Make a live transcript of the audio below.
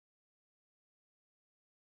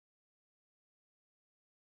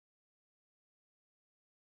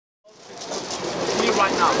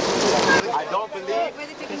right now. I don't believe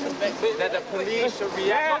that the police should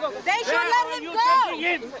react. They should let him go!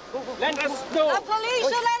 Let us go! The police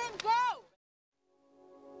should let him go!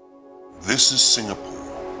 This is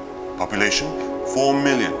Singapore. Population 4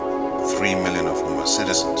 million, 3 million of whom are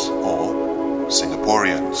citizens or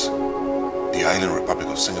Singaporeans. The island Republic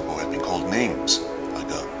of Singapore has been called names like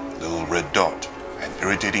a little red dot, an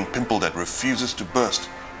irritating pimple that refuses to burst,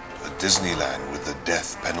 a Disneyland with the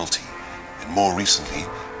death penalty, and more recently,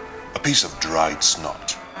 a piece of dried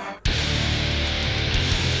snot.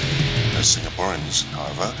 As Singaporeans,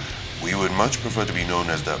 however, we would much prefer to be known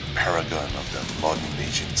as the paragon of the modern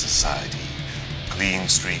Asian society. Clean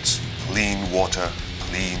streets, clean water,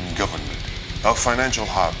 clean government. A financial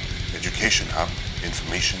hub, education hub,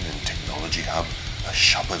 information and technology hub, a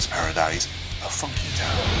shopper's paradise, a funky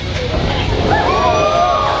town.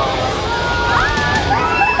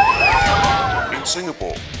 In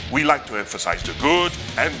Singapore, we like to emphasize the good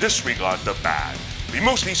and disregard the bad. We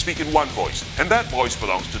mostly speak in one voice, and that voice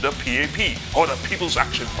belongs to the PAP, or the People's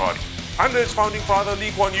Action Party. Under its founding father,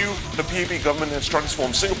 Lee Kuan Yew, the PAP government has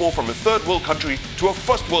transformed Singapore from a third world country to a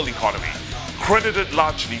first world economy, credited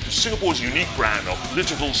largely to Singapore's unique brand of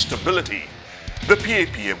political stability. The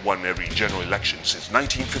PAP have won every general election since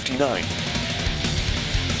 1959.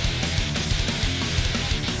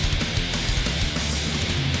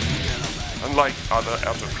 Unlike other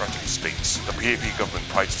autocratic states, the PAP government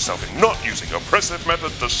prides itself in not using oppressive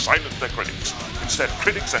methods to silence their critics. Instead,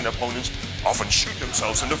 critics and opponents often shoot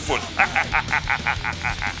themselves in the foot.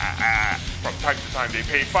 From time to time, they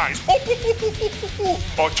pay fines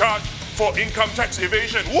or charged for income tax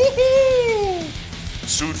evasion. Woohoo!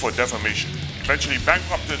 Sued for defamation, eventually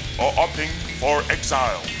bankrupted or opting for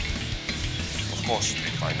exile. Of course, they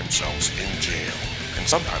find themselves in jail, and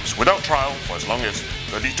sometimes without trial for as long as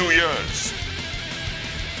 32 years.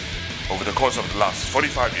 Over the course of the last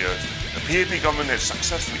 45 years, the PAP government has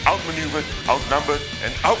successfully outmaneuvered, outnumbered,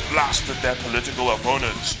 and outlasted their political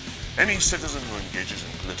opponents. Any citizen who engages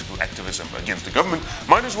in political activism against the government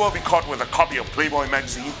might as well be caught with a copy of Playboy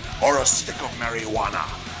magazine or a stick of marijuana.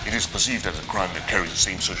 It is perceived as a crime that carries the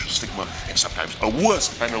same social stigma and sometimes a worse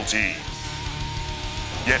penalty.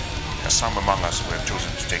 Yet, there are some among us who have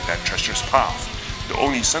chosen to take that treacherous path. The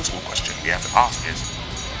only sensible question we have to ask is,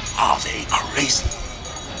 are they crazy?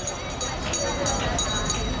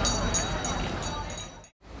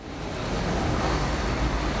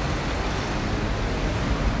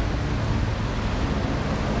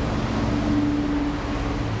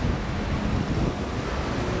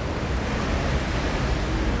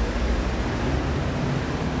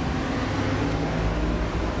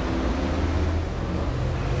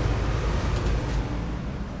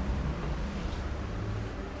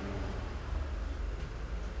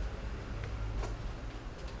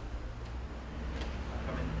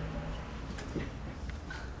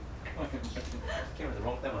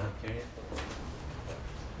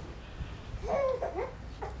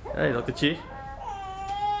 Hey, Dr. Chee.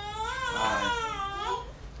 Hi.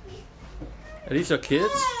 Are these your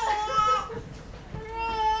kids?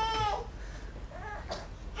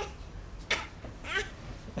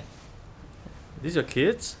 These your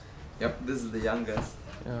kids? Yep, this is the youngest.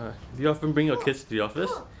 Do you often bring your kids to the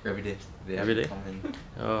office? Every day. They have Every to day? come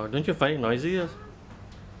in. Don't you find it noisy?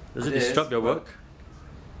 Does it It is, disrupt your but work?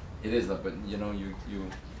 It is, but you know, you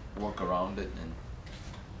work around it and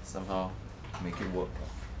somehow make it work.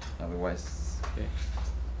 Otherwise, Okay.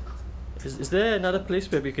 Is there another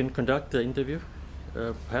place where we can conduct the interview?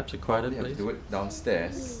 Perhaps a quieter probably have place? to do it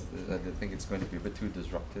downstairs. I think it's going to be a bit too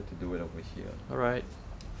disruptive to do it over here. Alright.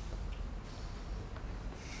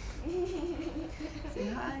 Say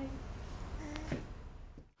hi.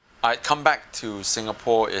 I'd come back to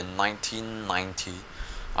Singapore in 1990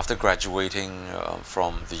 after graduating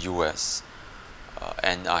from the US,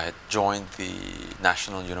 and I had joined the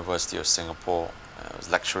National University of Singapore. I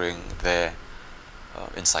was lecturing there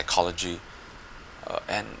in psychology,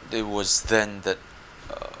 and it was then that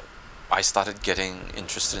I started getting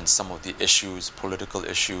interested in some of the issues, political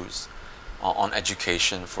issues on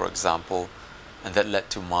education, for example, and that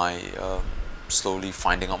led to my slowly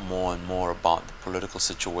finding out more and more about the political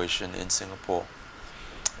situation in Singapore.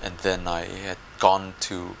 And then I had gone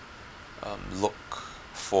to look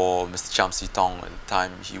for Mr. Chiam See Tong. At the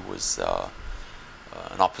time he was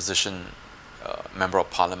an opposition member of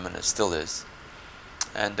parliament, and still is,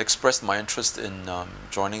 and expressed my interest in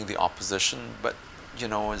joining the opposition. But you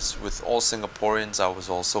know, as with all Singaporeans, I was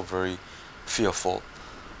also very fearful,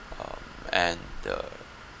 and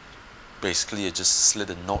basically I just slid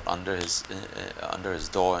a note under his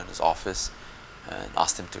door in his office and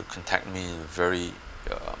asked him to contact me in a very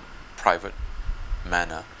private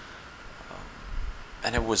manner.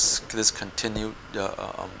 And it was this continued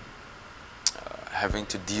having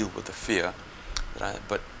to deal with the fear,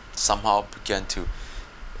 but somehow began to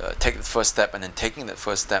take the first step, and in taking that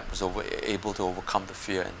first step was able to overcome the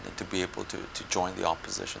fear and to be able to join the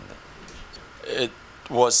opposition. It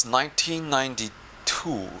was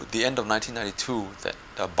 1992, the end of 1992, that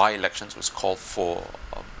by-elections was called for,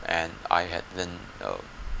 and I had then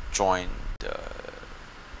joined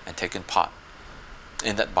and taken part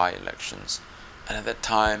in that by-elections. And at that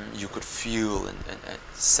time, you could feel a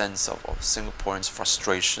sense of Singaporeans'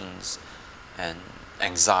 frustrations and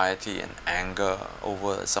anxiety and anger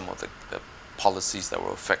over some of the policies that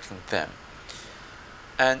were affecting them.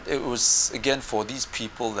 And it was, again, for these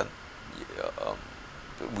people that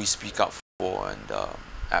we speak up for, and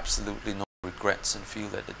absolutely no regrets, and feel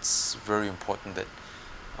that it's very important that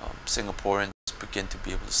Singaporeans begin to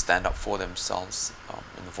be able to stand up for themselves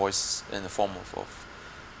in the form of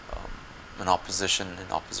in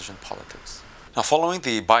opposition politics. Now, following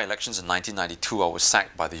the by-elections in 1992, I was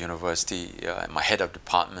sacked by the university. My head of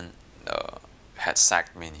department had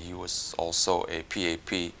sacked me, and he was also a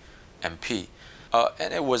PAP MP.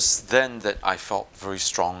 And it was then that I felt very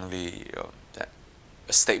strongly that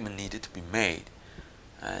a statement needed to be made.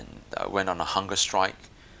 And I went on a hunger strike,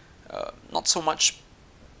 not so much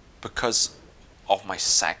because of my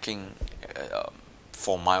sacking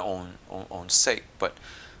for my own sake, but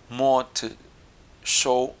more to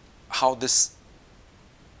show how this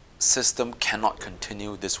system cannot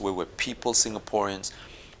continue this way, where people, Singaporeans,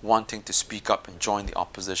 wanting to speak up and join the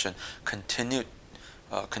opposition, continue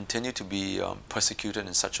to be persecuted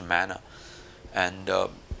in such a manner. And the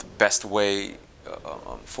best way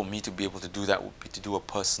for me to be able to do that would be to do a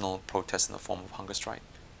personal protest in the form of hunger strike.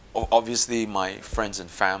 Obviously, my friends and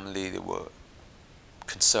family, they were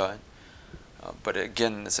concerned. But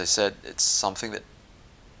again, as I said, it's something that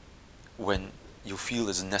when you feel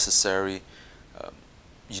is necessary,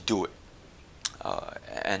 you do it.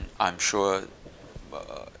 And I'm sure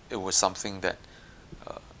it was something that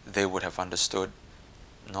they would have understood.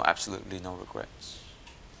 No, absolutely no regrets.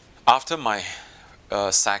 After my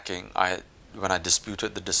sacking, when I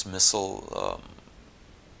disputed the dismissal,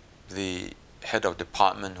 the head of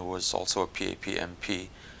department, who was also a PAP MP,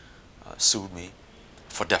 sued me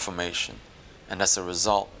for defamation. And as a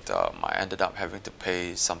result, I ended up having to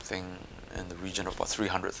pay something in the region of about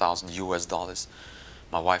 $300,000 US.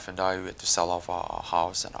 My wife and I, we had to sell off our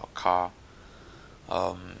house and our car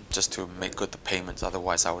just to make good the payments.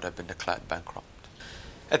 Otherwise, I would have been declared bankrupt.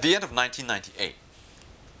 At the end of 1998,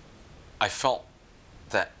 I felt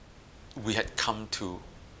that we had come to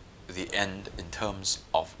the end in terms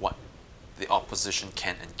of what the opposition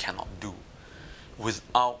can and cannot do.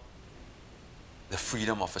 Without the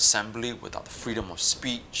freedom of assembly, without the freedom of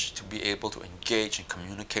speech, to be able to engage and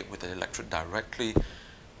communicate with the electorate directly,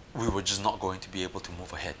 we were just not going to be able to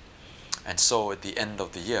move ahead. And so at the end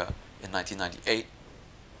of the year, in 1998,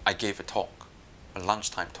 I gave a talk, a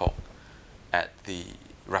lunchtime talk, at the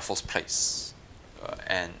Raffles Place,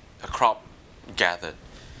 and a crowd gathered.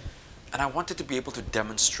 And I wanted to be able to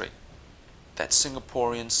demonstrate that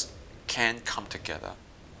Singaporeans can come together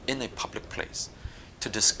in a public place to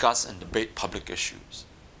discuss and debate public issues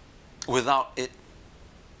without it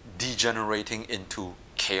degenerating into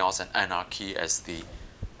chaos and anarchy as the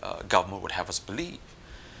government would have us believe.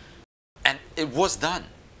 And it was done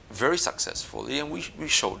very successfully, and we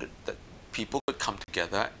showed it that people could come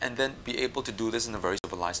together and then be able to do this in a very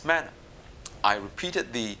civilized manner. I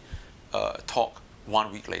repeated the talk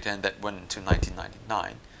 1 week later, and that went into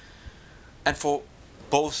 1999. And for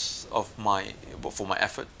both of my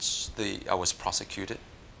efforts, I was prosecuted.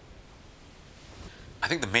 I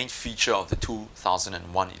think the main feature of the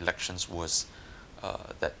 2001 elections was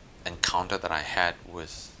that encounter that I had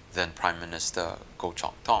with then Prime Minister Goh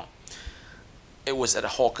Chok Tong. It was at a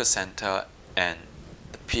hawker center, and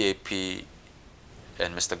the PAP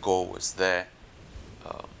and Mr. Goh was there.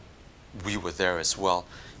 We were there as well,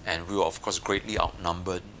 and we were of course greatly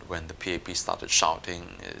outnumbered when the PAP started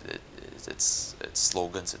shouting its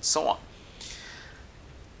slogans and so on.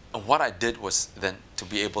 And what I did was then to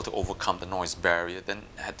be able to overcome the noise barrier, then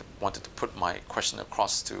wanted to put my question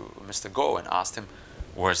across to Mr. Goh and asked him,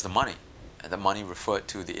 where's the money? And the money referred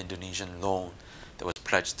to the Indonesian loan that was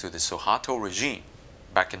pledged to the Suharto regime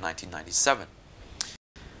back in 1997.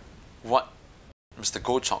 What Mr.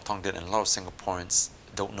 Goh Chok Tong did, and a lot of Singaporeans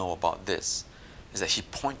don't know about this, is that he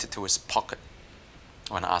pointed to his pocket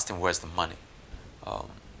when I asked him where's the money.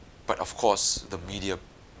 But of course, the media,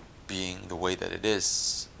 being the way that it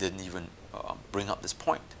is, didn't even bring up this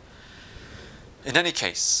point. In any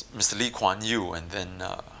case, Mr. Lee Kuan Yew and then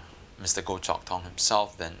Mr. Goh Chok Tong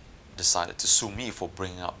himself then decided to sue me for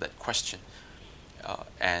bringing up that question.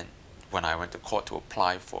 And when I went to court to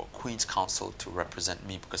apply for Queen's Counsel to represent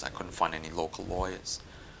me because I couldn't find any local lawyers,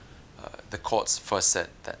 the courts first said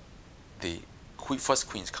that the first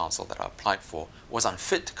Queen's Counsel that I applied for was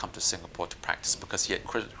unfit to come to Singapore to practice because he had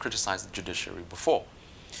criticized the judiciary before.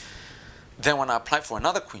 Then when I applied for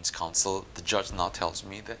another Queen's Counsel, the judge now tells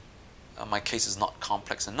me that my case is not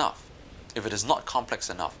complex enough. If it is not complex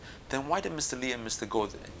enough, then why did Mr. Lee and Mr. Goh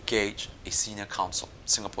engage a senior counsel,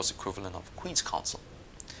 Singapore's equivalent of Queen's Counsel?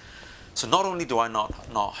 So not only do I not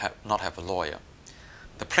have a lawyer,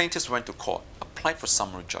 the plaintiffs went to court, applied for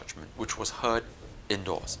summary judgment, which was heard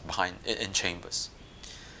indoors, in chambers.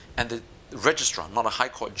 And the registrar, not a high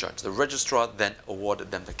court judge, the registrar then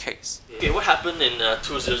awarded them the case. Okay, what happened in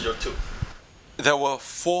 2002? There were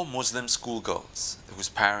 4 Muslim schoolgirls whose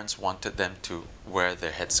parents wanted them to wear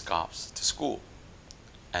their headscarves to school.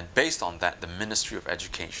 And based on that, the Ministry of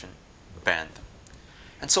Education banned them.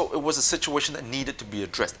 And so it was a situation that needed to be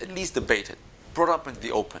addressed, at least debated, brought up in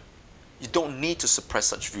the open. You don't need to suppress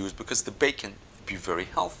such views because debate can be very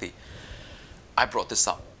healthy. I brought this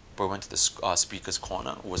up. I went to the speaker's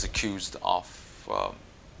corner, was accused of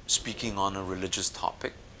speaking on a religious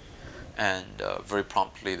topic, and very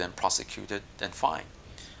promptly then prosecuted and fined.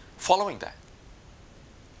 Following that,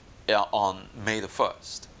 on May the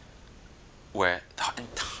 1st, where the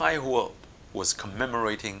entire world was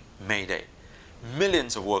commemorating May Day,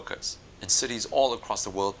 millions of workers in cities all across the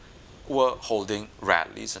world were holding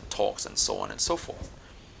rallies and talks and so on and so forth.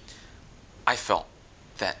 I felt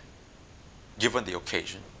that, given the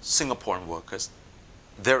occasion, Singaporean workers,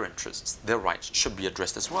 their interests, their rights should be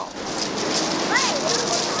addressed as well.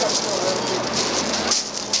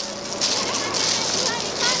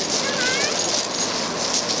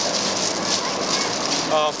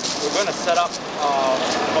 We're going to set up,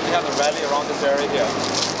 probably have a rally around this area here.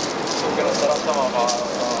 So we're going to set up some of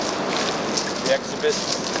the exhibits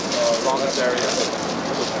around this area.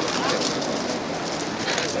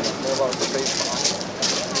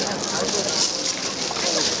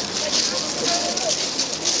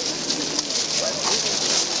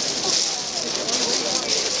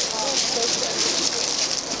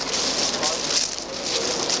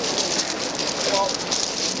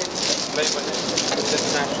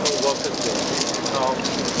 International Workers Day.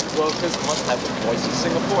 Workers must have a voice in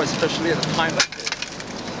Singapore, especially at a time like this.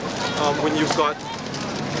 When you've got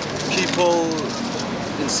people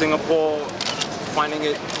in Singapore finding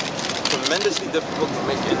it tremendously difficult to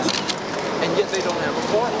make it, and yet they don't have a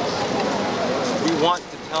voice. We want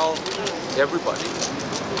to tell everybody,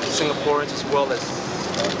 Singaporeans as well as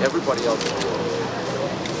everybody else in the world,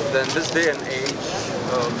 that in this day and age,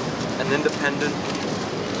 an independent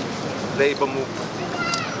labor movement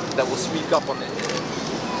that will speak up on it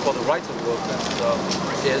for the rights of workers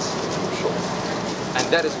is crucial. And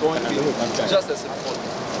that is going to be just as important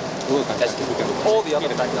as all the other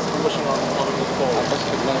factors pushing on the move forward.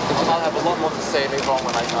 I'll have a lot more to say later on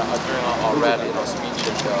when during our rally and our speech,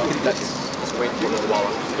 and let's wait for a little while.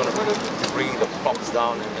 I'm going to be bringing the props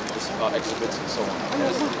down and this exhibits and so on.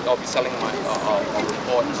 I'll be selling my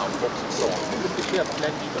report and our books and so on.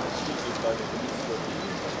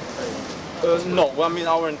 No, well, I mean,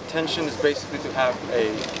 our intention is basically to have a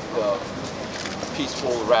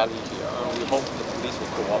peaceful rally here. We hope the police will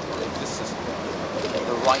cooperate. This is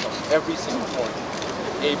the right of every Singaporean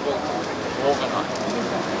able to organize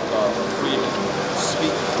freely, speak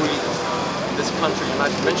freely in this country. And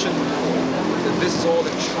I've mentioned before that this is all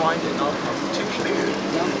enshrined in our Constitution.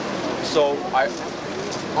 So I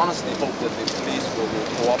honestly hope that the police will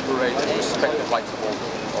cooperate and respect the rights of all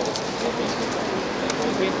Singaporeans.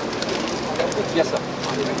 Yes, sir.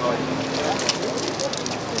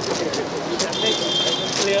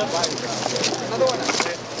 Clear. Another one.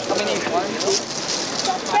 How many? One, two.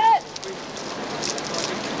 Stop it!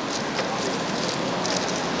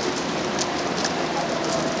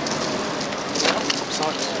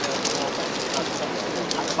 Sorry.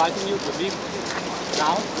 I'm advising you to leave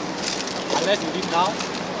now. Unless you leave now,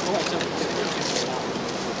 no action will be taken.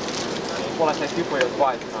 Well, I thank you for your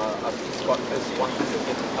advice. I've just got this one thing to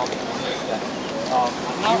get to tell me that I'm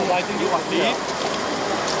not advising you to leave.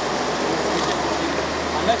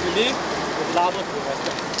 Unless you leave, the lava to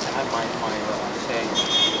respect. I have my saying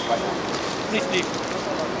right now. Please leave.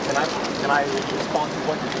 Can I respond to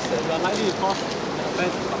what you just said? You are likely to cause an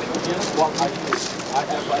offense to public audience. Well, I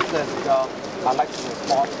said I'd like to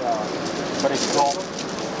respond, but if you don't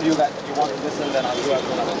feel that you want to listen, then I'll do it.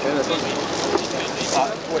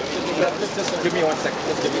 Just give me 1 second.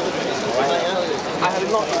 Just give me 1 second. Right? I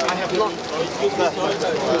have not.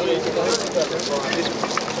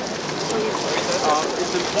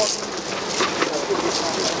 It's important.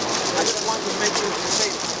 I just want to make this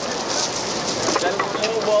statement that the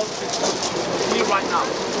whole world should see right now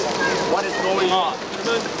what is going on.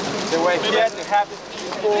 They were here to have this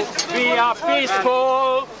peaceful. We are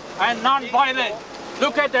peaceful and non-violent.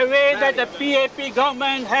 Look at the way that the PAP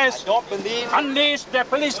government has unleashed the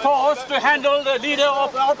police force to handle the leader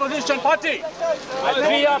of the opposition party.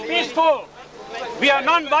 We are peaceful. We are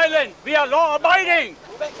non-violent. We are law-abiding.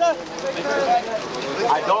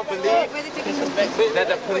 I don't believe that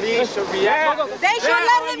the police should react. They should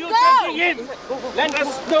let him go. Let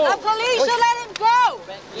us go. The police should let him go.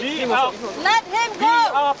 Let him We go.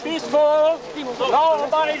 are peaceful,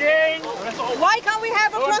 law-abiding. Why can't we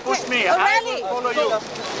have a Don't push me. a I rally? will follow you.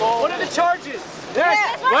 What are the charges?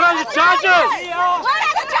 Yes. What are the charges? What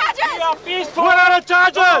are the charges? We are peaceful. What are the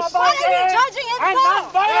charges? What are you charging him And for?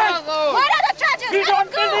 non-violent. What are the charges? We Let don't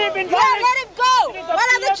him go. believe in Yeah, violence. let him go. What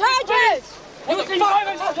are the charges? Using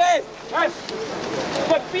violence. Yes.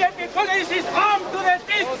 The PAP police is armed to the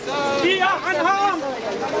teeth. We are unharmed.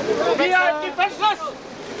 We are defenseless.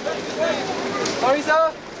 Sorry,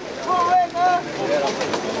 sir.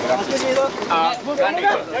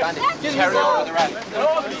 Carry on with the rally.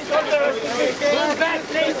 Move back,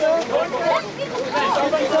 please.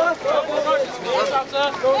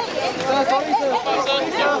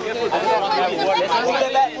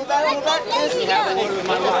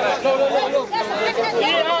 We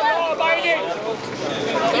are law-abiding.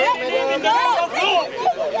 We believe in the rule of law.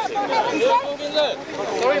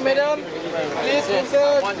 Sorry, madam. Please, sir. I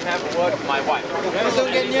want to have a word with my wife. Please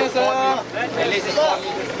don't get near, sir. When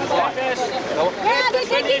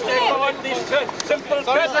he got this simple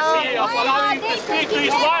courtesy of allowing him to speak to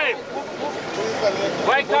his wife,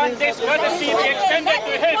 why can't this courtesy be extended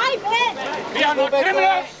to him? We are not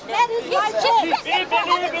criminals. We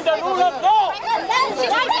believe in the rule of law.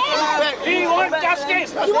 We want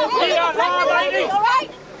justice. We are law-abiding.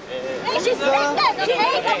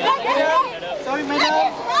 Sorry,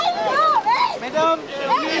 madam. Madam,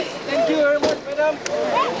 please. Thank you very much, madam.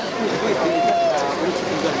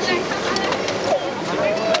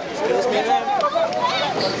 Excuse me, madam.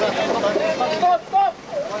 Stop, stop.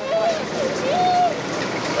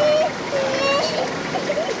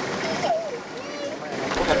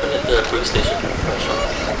 What happened at the police station?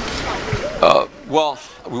 Well,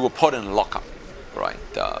 we were put in lockup, right?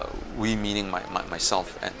 We meaning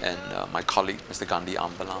myself and my colleague, Mr. Gandhi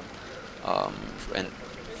Ambalam. And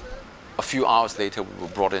a few hours later, we were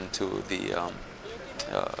brought into the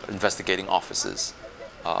investigating officers'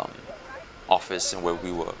 office, and where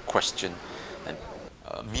we were questioned. And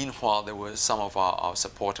meanwhile, there were some of our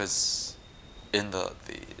supporters in the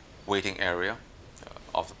waiting area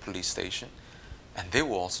of the police station, and they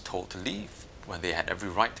were also told to leave when they had every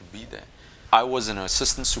right to be there. I was an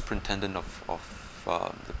assistant superintendent of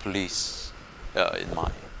the police in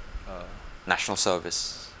my national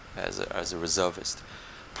service as a reservist.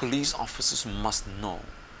 Police officers must know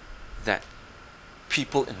that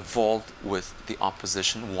people involved with the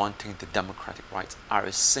opposition wanting the democratic rights are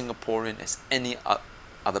as Singaporean as any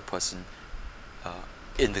other person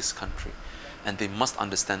in this country. And they must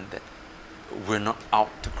understand that we're not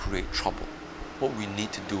out to create trouble. What we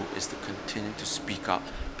need to do is to continue to speak up,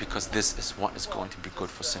 because this is what is going to be good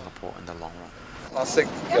for Singapore in the long run. Classic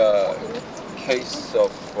case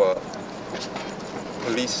of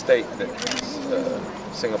police state that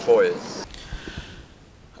Singapore is.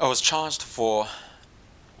 I was charged for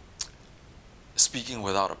speaking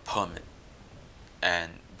without a permit,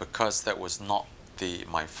 and because that was not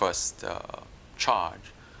my first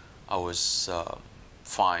charge, I was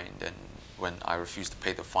fined, and when I refused to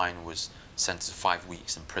pay the fine, was sentenced to 5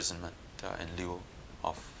 weeks imprisonment in lieu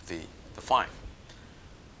of the fine.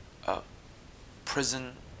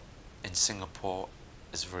 Prison in Singapore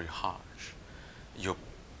is very harsh. You're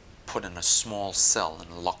put in a small cell,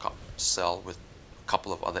 in a lockup cell with a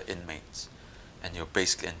couple of other inmates, and you're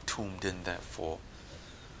basically entombed in there for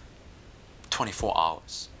 24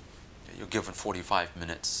 hours. You're given 45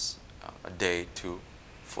 minutes a day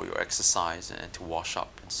for your exercise and to wash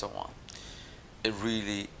up and so on. It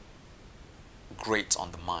really grates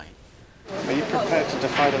on the mind. Are you prepared to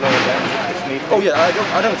defy the law again if need be? Oh yeah,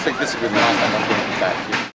 I don't think this will be the last time I'm going back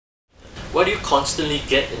here. Why do you constantly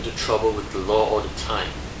get into trouble with the law all the time?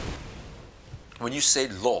 When you say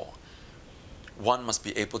law, one must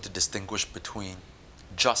be able to distinguish between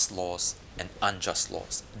just laws and unjust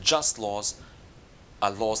laws. Just laws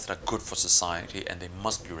are laws that are good for society, and they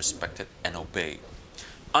must be respected and obeyed.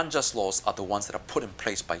 Unjust laws are the ones that are put in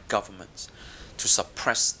place by governments to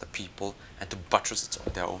suppress the people and to buttress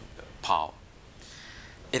their own power.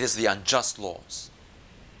 It is the unjust laws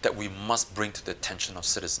that we must bring to the attention of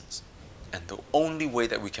citizens. And the only way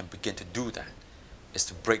that we can begin to do that is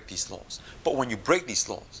to break these laws. But when you break these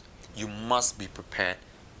laws, you must be prepared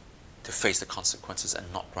to face the consequences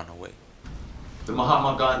and not run away. The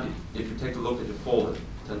Mahatma Gandhi, if you take a look at the folder,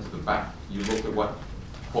 turn to the back, you look at what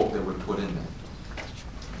quote that were put in there.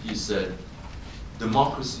 He said,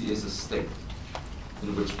 democracy is a state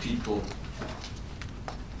in which people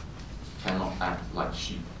cannot act like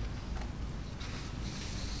sheep.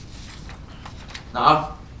 Now,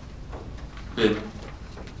 I've been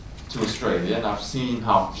to Australia and I've seen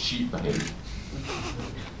how sheep behave.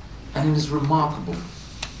 And it is remarkable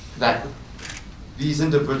that these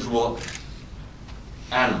individual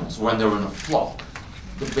animals, when they're in a flock,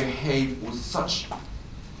 they behave with such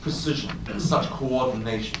precision and such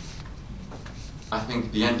coordination. I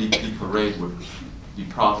think the NDP parade would be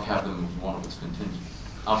proud to have them as one of its contingents.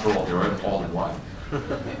 After all, they're all in white.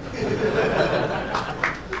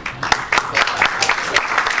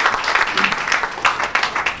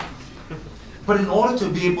 But in order to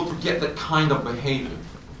be able to get that kind of behavior,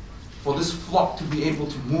 for this flock to be able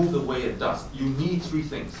to move the way it does, you need three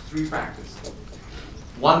things, three factors.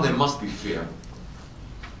 One, there must be fear.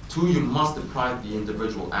 Two, you must deprive the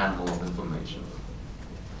individual animal of information.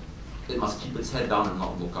 It must keep its head down and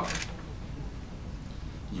not look up.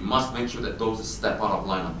 You must make sure that those that step out of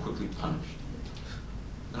line are quickly punished.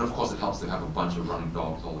 And of course, it helps to have a bunch of running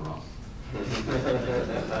dogs all around.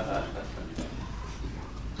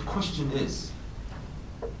 The question is,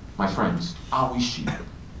 my friends, are we sheep?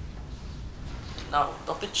 Now,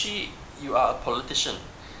 Dr. Chee, you are a politician.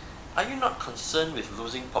 Are you not concerned with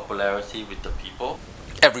losing popularity with the people?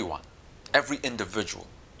 Everyone, every individual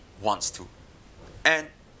wants to and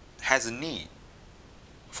has a need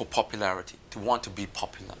for popularity, to want to be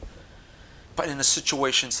popular. But in a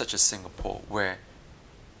situation such as Singapore, where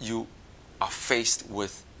you are faced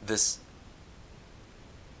with this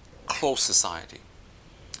closed society,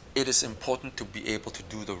 it is important to be able to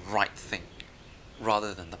do the right thing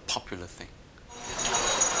rather than the popular thing.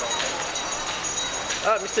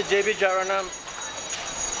 Mr. J.B. Jaranam,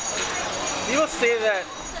 people say that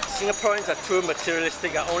Singaporeans are too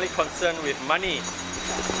materialistic, are only concerned with money.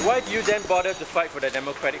 Why do you then bother to fight for their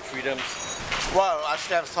democratic freedoms? Well, I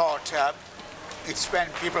should have thought it's when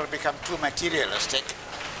people become too materialistic,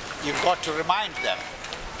 you've got to remind them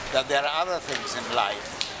that there are other things in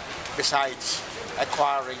life besides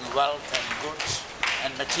acquiring wealth and goods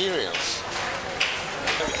and materials.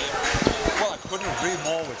 Well, I couldn't agree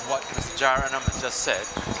more with what Mr. Jaranam has just said,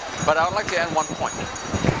 but I would like to add one point.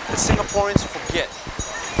 The Singaporeans forget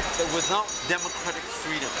that without democratic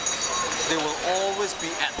freedom, they will always be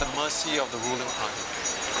at the mercy of the ruling party,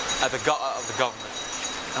 of the government.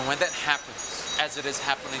 And when that happens, as it is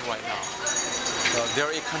happening right now, their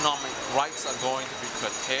economic rights are going to be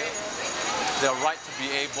curtailed. Their right to be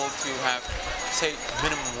able to have, say,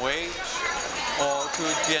 minimum wage, or to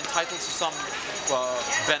be entitled to some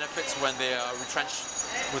benefits when they are retrenched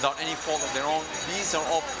without any fault of their own. These are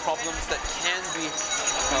all problems that can be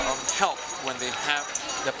helped when they have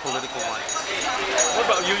their political rights. What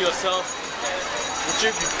about you yourself? Would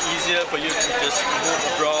it be easier for you to just move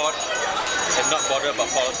abroad and not bother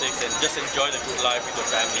about politics and just enjoy the good life with your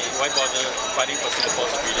family? Why bother fighting for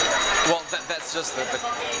Singapore's freedom? Well, that's just the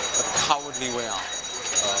cowardly way out.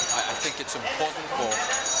 I think it's important for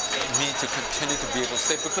me to continue to be able to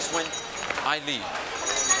stay, because when I leave,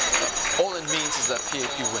 all it means is that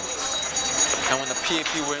PAP wins. And when the PAP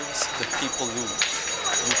wins, the people lose.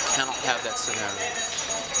 You cannot have that scenario.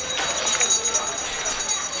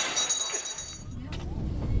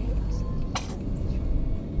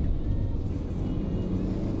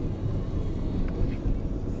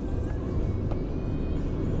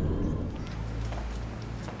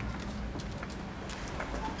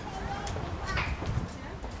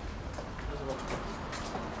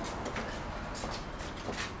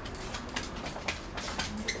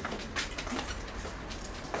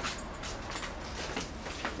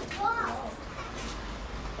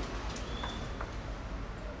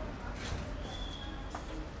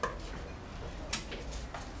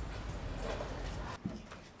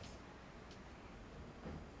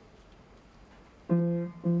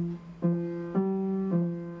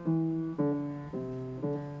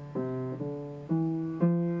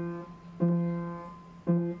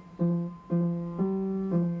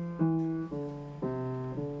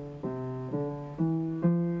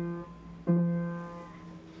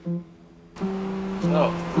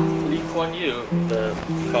 The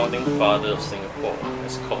founding father of Singapore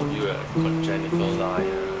has called you a congenital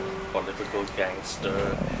liar, political gangster,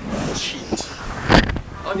 and a cheat.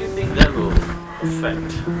 How do you think that will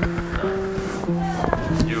affect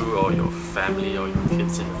you family or your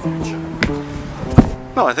kids in the future?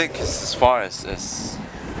 No, I think as far as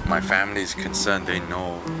my family is concerned, they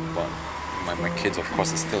know, but my kids, of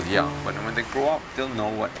course, are still young. But when they grow up, they'll know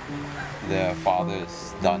what their father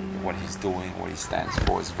has done, what he's doing, what he stands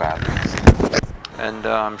for, his values. And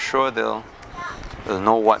I'm sure they'll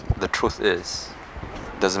know what the truth is.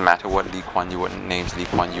 Doesn't matter what Lee Kuan Yew, what names Lee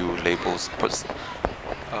Kuan Yew labels,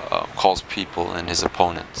 calls people and his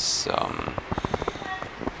opponents.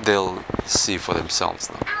 They'll see for themselves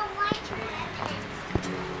now.